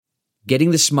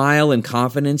Getting the smile and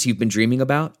confidence you've been dreaming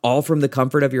about, all from the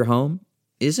comfort of your home,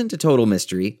 isn't a total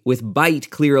mystery with Byte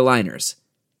clear aligners.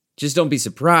 Just don't be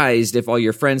surprised if all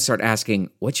your friends start asking,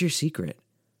 "What's your secret?"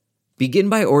 Begin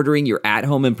by ordering your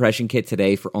at-home impression kit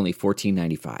today for only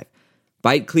 $14.95.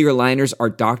 Byte clear aligners are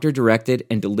doctor-directed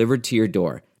and delivered to your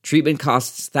door. Treatment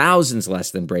costs thousands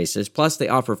less than braces, plus they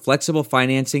offer flexible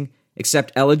financing,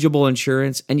 accept eligible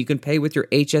insurance, and you can pay with your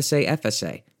HSA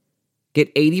FSA. Get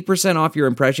 80% off your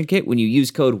impression kit when you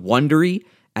use code WONDERY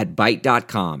at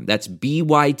Byte.com. That's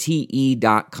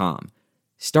BYTE.com.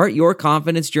 Start your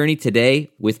confidence journey today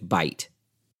with Byte.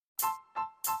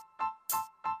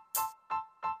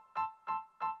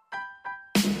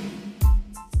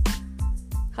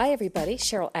 Hi everybody,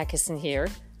 Sharyl Attkisson here.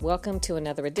 Welcome to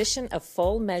another edition of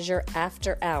Full Measure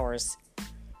After Hours.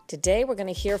 Today we're going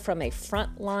to hear from a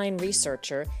frontline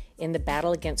researcher in the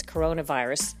battle against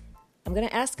coronavirus. I'm going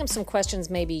to ask him some questions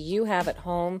maybe you have at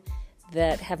home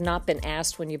that have not been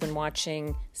asked when you've been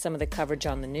watching some of the coverage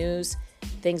on the news,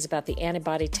 things about the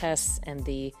antibody tests and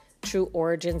the true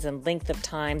origins and length of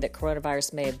time that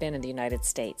coronavirus may have been in the United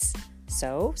States.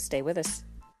 So stay with us.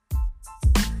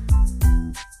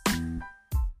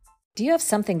 Do you have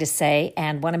something to say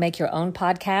and want to make your own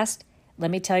podcast?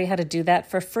 Let me tell you how to do that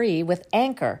for free with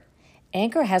Anchor.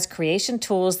 Anchor has creation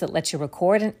tools that let you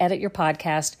record and edit your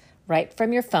podcast right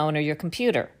from your phone or your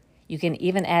computer. You can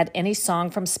even add any song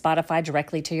from Spotify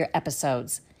directly to your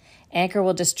episodes. Anchor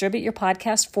will distribute your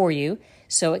podcast for you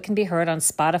so it can be heard on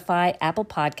Spotify, Apple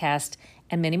Podcast,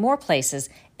 and many more places,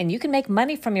 and you can make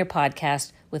money from your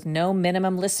podcast with no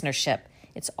minimum listenership.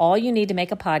 It's all you need to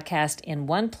make a podcast in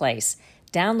one place.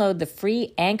 Download the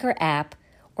free Anchor app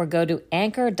or go to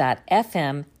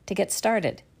anchor.fm to get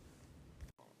started.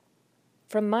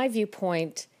 From my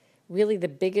viewpoint, really the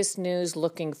biggest news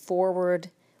looking forward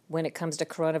when it comes to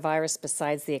coronavirus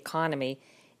besides the economy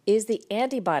is the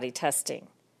antibody testing.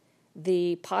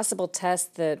 The possible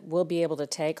test that we'll be able to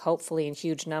take, hopefully in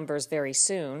huge numbers very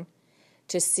soon,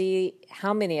 to see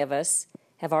how many of us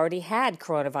have already had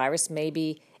coronavirus,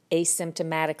 maybe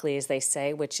asymptomatically, as they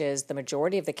say, which is the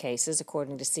majority of the cases,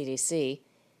 according to CDC.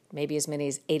 Maybe as many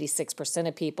as 86%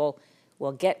 of people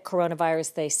will get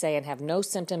coronavirus, they say, and have no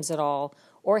symptoms at all,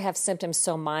 or have symptoms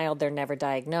so mild they're never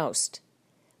diagnosed.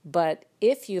 But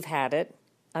if you've had it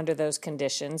under those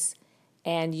conditions,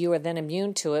 and you are then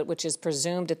immune to it, which is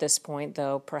presumed at this point,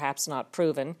 though perhaps not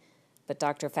proven, but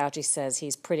Dr. Fauci says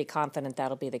he's pretty confident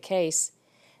that'll be the case,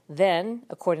 then,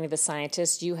 according to the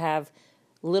scientists, you have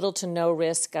little to no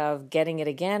risk of getting it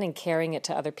again and carrying it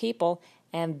to other people.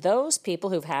 And those people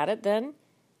who've had it then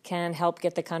can help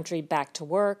get the country back to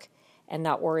work and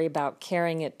not worry about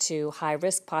carrying it to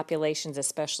high-risk populations,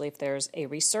 especially if there's a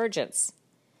resurgence.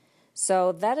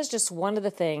 So that is just one of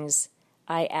the things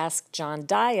I asked John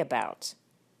Dye about.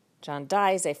 John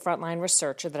Dye is a frontline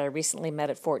researcher that I recently met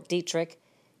at Fort Detrick,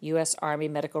 U.S. Army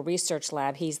Medical Research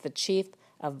Lab. He's the chief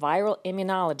of viral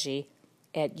immunology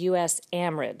at U.S.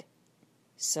 AMRID.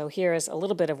 So here is a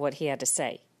little bit of what he had to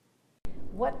say.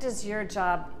 What does your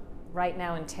job right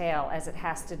now entail as it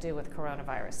has to do with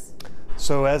coronavirus?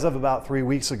 So as of about 3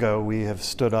 weeks ago, we have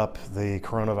stood up the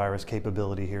coronavirus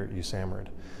capability here at USAMRIID.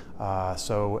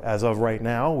 So as of right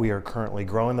now, we are currently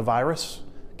growing the virus,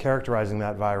 characterizing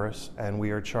that virus, and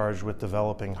we are charged with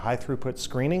developing high throughput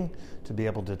screening to be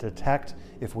able to detect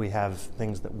if we have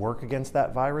things that work against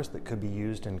that virus that could be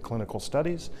used in clinical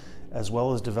studies, as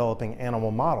well as developing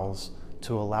animal models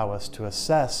to allow us to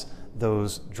assess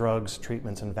those drugs,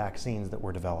 treatments, and vaccines that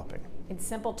we're developing. In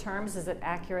simple terms, is it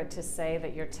accurate to say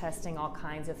that you're testing all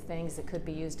kinds of things that could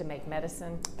be used to make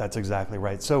medicine? That's exactly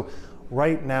right. So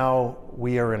right now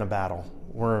we are in a battle.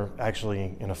 We're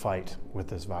actually in a fight with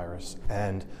this virus,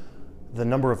 and the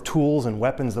number of tools and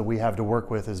weapons that we have to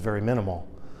work with is very minimal.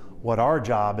 What our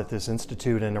job at this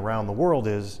institute and around the world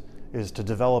is to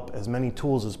develop as many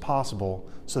tools as possible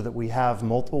so that we have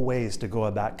multiple ways to go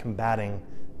about combating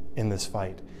in this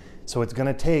fight. So it's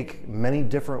going to take many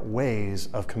different ways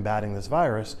of combating this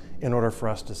virus in order for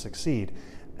us to succeed.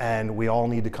 And we all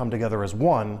need to come together as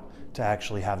one to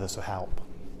actually have this help.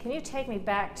 Can you take me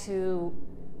back to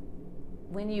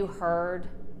when you heard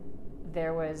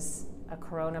there was a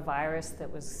coronavirus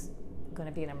that was going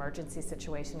to be an emergency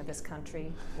situation in this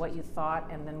country, what you thought,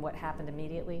 and then what happened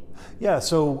immediately? Yeah,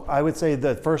 so I would say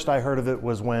that first I heard of it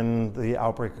was when the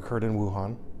outbreak occurred in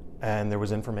Wuhan, and there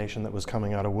was information that was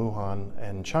coming out of Wuhan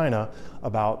and China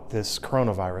about this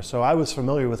coronavirus. So I was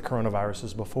familiar with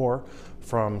coronaviruses before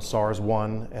from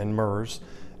SARS-1 and MERS,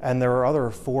 and there are other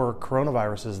 4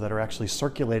 coronaviruses that are actually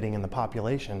circulating in the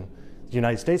population the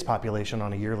United States population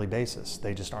on a yearly basis.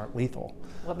 They just aren't lethal.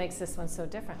 What makes this one so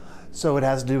different? So it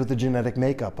has to do with the genetic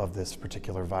makeup of this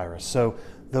particular virus. So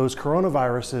those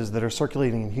coronaviruses that are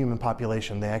circulating in human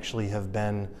population, they actually have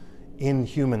been in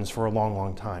humans for a long,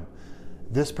 long time.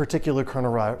 This particular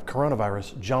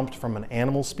coronavirus jumped from an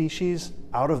animal species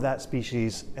out of that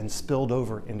species and spilled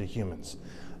over into humans.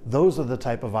 Those are the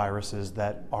type of viruses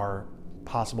that are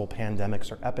possible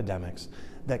pandemics or epidemics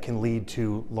that can lead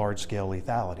to large-scale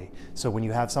lethality. So when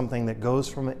you have something that goes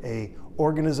from an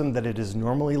organism that it is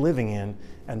normally living in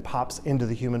and pops into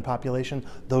the human population,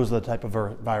 those are the type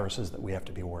of viruses that we have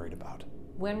to be worried about.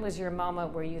 When was your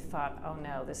moment where you thought, oh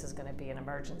no, this is going to be an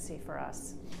emergency for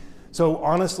us? So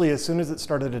honestly, as soon as it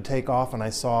started to take off and I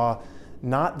saw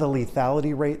not the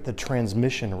lethality rate, the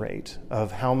transmission rate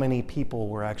of how many people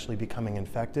were actually becoming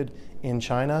infected in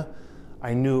China,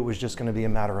 I knew it was just going to be a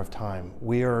matter of time.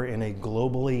 We are in a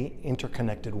globally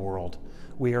interconnected world.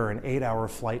 We are an 8-hour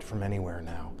flight from anywhere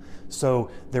now. So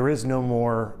there is no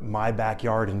more my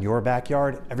backyard and your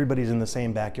backyard. Everybody's in the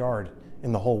same backyard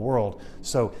in the whole world.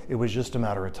 So it was just a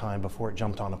matter of time before it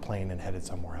jumped on a plane and headed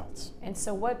somewhere else. And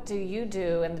so what do you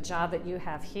do in the job that you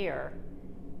have here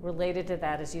related to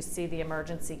that as you see the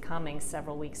emergency coming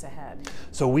several weeks ahead?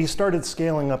 So we started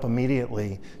scaling up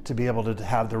immediately to be able to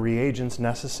have the reagents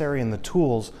necessary and the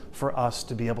tools for us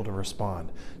to be able to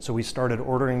respond. So we started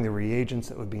ordering the reagents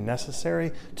that would be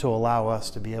necessary to allow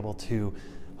us to be able to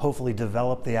hopefully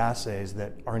develop the assays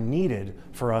that are needed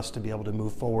for us to be able to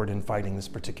move forward in fighting this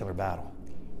particular battle.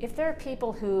 If there are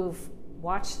people who've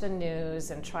watched the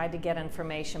news and tried to get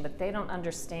information, but they don't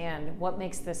understand what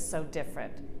makes this so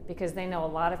different, because they know a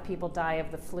lot of people die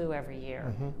of the flu every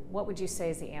year, what would you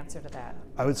say is the answer to that?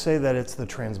 I would say that it's the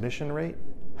transmission rate,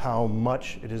 how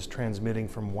much it is transmitting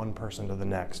from one person to the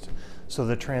next. So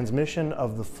the transmission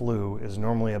of the flu is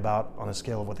normally about on a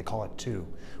scale of what they call a 2,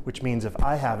 which means if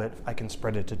I have it, I can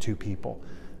spread it to 2 people.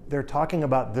 They're talking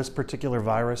about this particular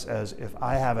virus as if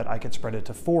I have it, I could spread it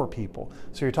to 4 people.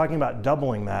 So you're talking about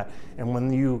doubling that, and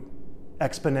when you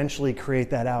exponentially create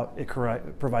that out, it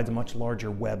provides a much larger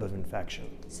web of infection.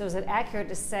 So is it accurate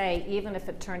to say, even if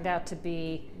it turned out to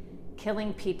be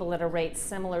killing people at a rate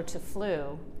similar to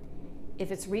flu,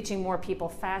 if it's reaching more people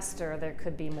faster, there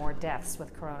could be more deaths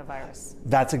with coronavirus?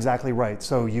 That's exactly right.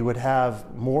 So you would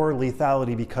have more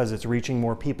lethality because it's reaching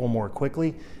more people more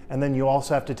quickly. And then you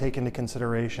also have to take into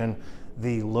consideration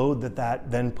the load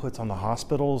that then puts on the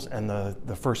hospitals and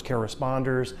the first care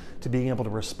responders to being able to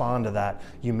respond to that.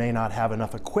 You may not have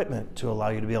enough equipment to allow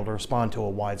you to be able to respond to a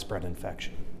widespread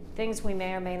infection. Things we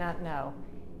may or may not know.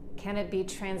 Can it be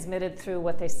transmitted through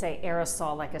what they say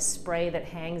aerosol, like a spray that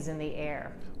hangs in the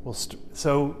air? Well,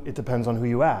 so it depends on who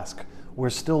you ask.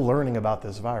 We're still learning about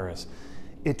this virus.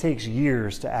 It takes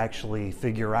years to actually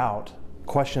figure out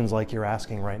questions like you're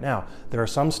asking right now. There are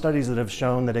some studies that have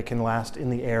shown that it can last in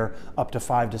the air up to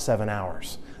 5 to 7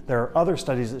 hours. There are other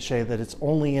studies that say that it's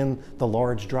only in the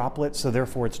large droplets, so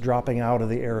therefore it's dropping out of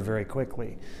the air very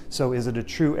quickly. So is it a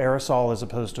true aerosol as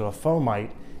opposed to a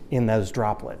fomite in those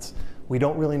droplets? We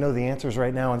don't really know the answers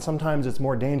right now, and sometimes it's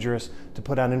more dangerous to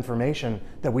put out information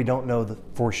that we don't know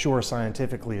for sure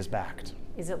scientifically is backed.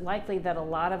 Is it likely that a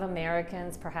lot of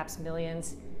Americans, perhaps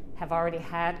millions, have already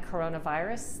had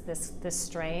coronavirus, this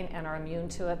strain, and are immune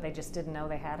to it? They just didn't know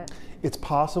they had it? It's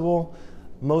possible,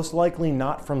 most likely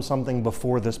not from something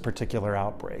before this particular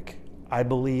outbreak. I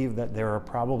believe that there are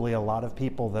probably a lot of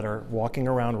people that are walking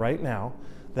around right now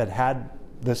that had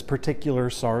this particular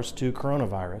SARS-2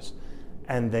 coronavirus,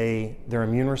 and their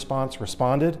immune response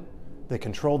responded, they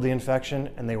controlled the infection,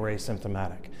 and they were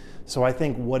asymptomatic. So I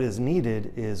think what is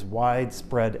needed is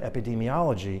widespread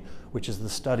epidemiology, which is the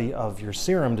study of your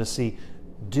serum to see,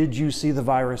 did you see the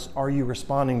virus? Are you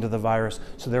responding to the virus?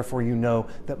 So therefore you know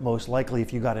that most likely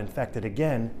if you got infected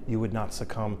again, you would not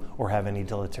succumb or have any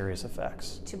deleterious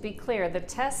effects. To be clear, the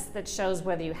test that shows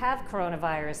whether you have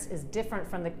coronavirus is different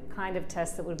from the kind of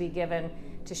test that would be given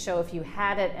to show if you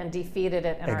had it and defeated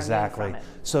it and Exactly. are immune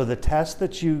from it. So the test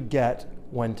that you get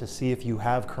when to see if you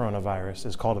have coronavirus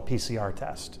is called a PCR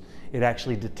test. It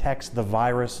actually detects the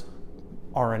virus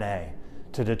RNA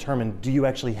to determine, do you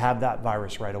actually have that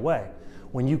virus right away?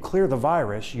 When you clear the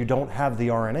virus, you don't have the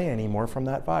RNA anymore from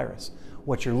that virus.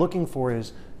 What you're looking for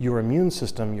is your immune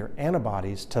system, your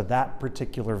antibodies to that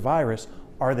particular virus.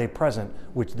 Are they present?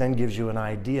 Which then gives you an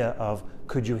idea of,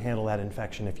 could you handle that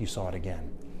infection if you saw it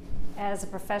again? As a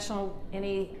professional,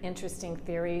 any interesting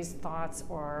theories, thoughts,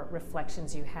 or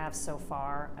reflections you have so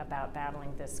far about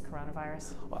battling this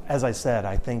coronavirus? As I said,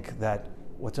 I think that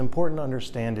what's important to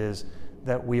understand is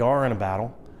that we are in a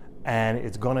battle, and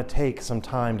it's going to take some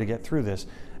time to get through this.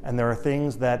 And there are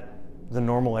things that the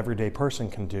normal everyday person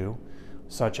can do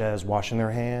such as washing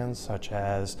their hands, such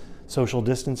as social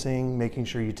distancing, making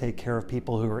sure you take care of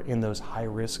people who are in those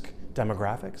high-risk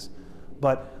demographics.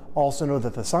 But also know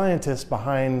that the scientists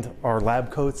behind our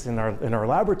lab coats in our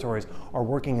laboratories are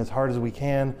working as hard as we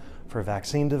can for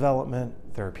vaccine development,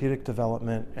 therapeutic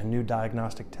development, and new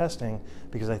diagnostic testing,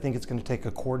 because I think it's going to take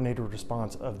a coordinated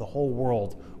response of the whole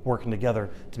world working together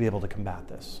to be able to combat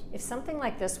this. If something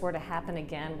like this were to happen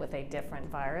again with a different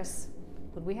virus,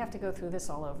 would we have to go through this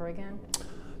all over again?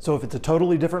 So if it's a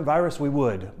totally different virus, we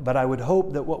would. But I would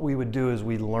hope that what we would do is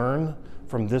we learn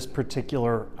from this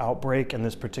particular outbreak and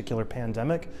this particular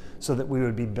pandemic so that we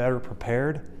would be better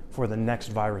prepared for the next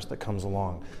virus that comes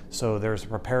along. So there's a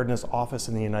preparedness office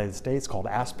in the United States called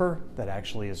ASPR that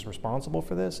actually is responsible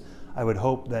for this. I would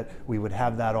hope that we would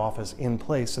have that office in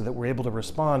place so that we're able to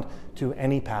respond to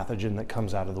any pathogen that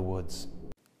comes out of the woods.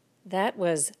 That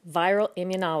was viral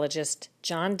immunologist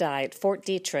John Dye at Fort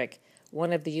Detrick,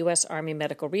 one of the U.S. Army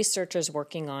medical researchers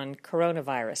working on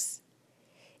coronavirus.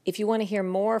 If you want to hear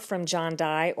more from John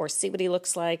Dye or see what he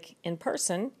looks like in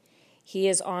person, he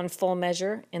is on Full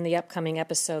Measure in the upcoming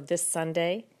episode this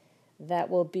Sunday. That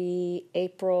will be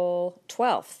April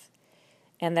 12th.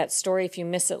 And that story, if you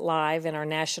miss it live in our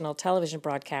national television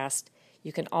broadcast,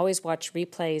 you can always watch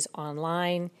replays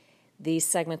online. These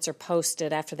segments are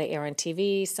posted after they air on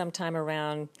TV, sometime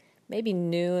around maybe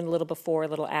noon, a little before, a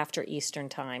little after Eastern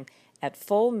Time at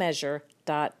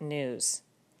fullmeasure.news.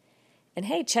 And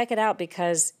hey, check it out,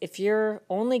 because if you're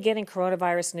only getting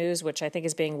coronavirus news, which I think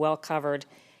is being well covered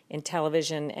in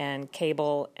television and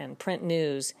cable and print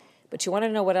news, but you want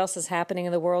to know what else is happening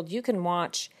in the world, you can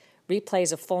watch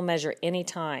replays of Full Measure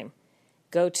anytime.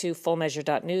 Go to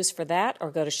fullmeasure.news for that, or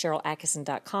go to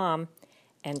SharylAttkisson.com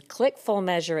and click Full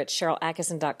Measure at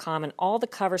SharylAttkisson.com, and all the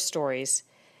cover stories,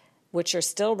 which are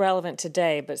still relevant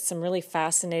today, but some really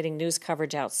fascinating news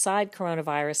coverage outside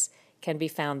coronavirus can be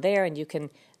found there, and you can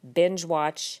binge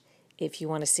watch if you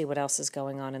want to see what else is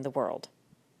going on in the world.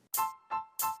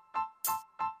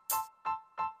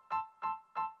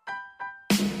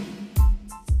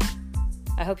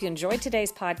 I hope you enjoyed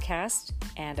today's podcast,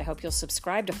 and I hope you'll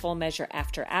subscribe to Full Measure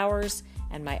After Hours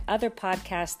and my other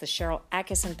podcast, the Sharyl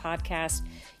Attkisson Podcast.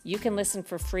 You can listen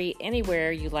for free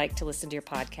anywhere you like to listen to your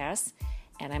podcasts.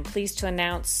 And I'm pleased to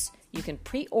announce you can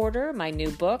pre-order my new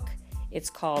book.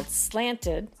 It's called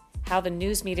Slanted: How the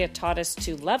News Media Taught Us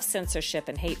to Love Censorship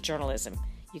and Hate Journalism.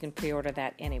 You can pre-order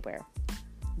that anywhere.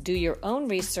 Do your own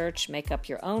research, make up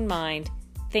your own mind,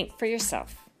 think for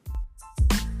yourself.